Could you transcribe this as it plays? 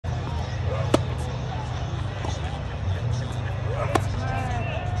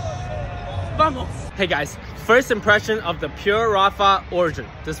Hey guys, first impression of the Pure RAFA Origin.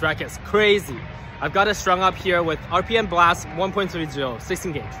 This racket is crazy. I've got it strung up here with RPM Blast 1.30,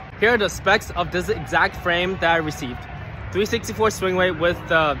 16 gauge. Here are the specs of this exact frame that I received. 364 swing weight with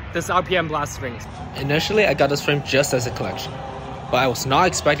this RPM Blast strings. Initially, I got this frame just as a collection, but I was not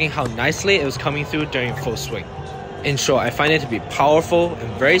expecting how nicely it was coming through during full swing. In short, I find it to be powerful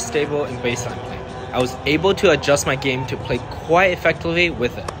and very stable in baseline play. I was able to adjust my game to play quite effectively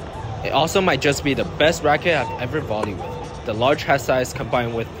with it. It also might just be the best racket I've ever volleyed with. The large head size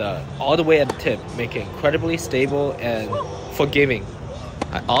combined with the all the way at the tip make it incredibly stable and forgiving.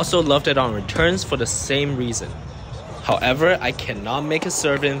 I also loved it on returns for the same reason. However, I cannot make a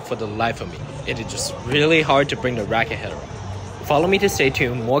serve in for the life of me. It is just really hard to bring the racket head around. Follow me to stay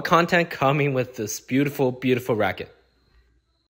tuned, more content coming with this beautiful, beautiful racket.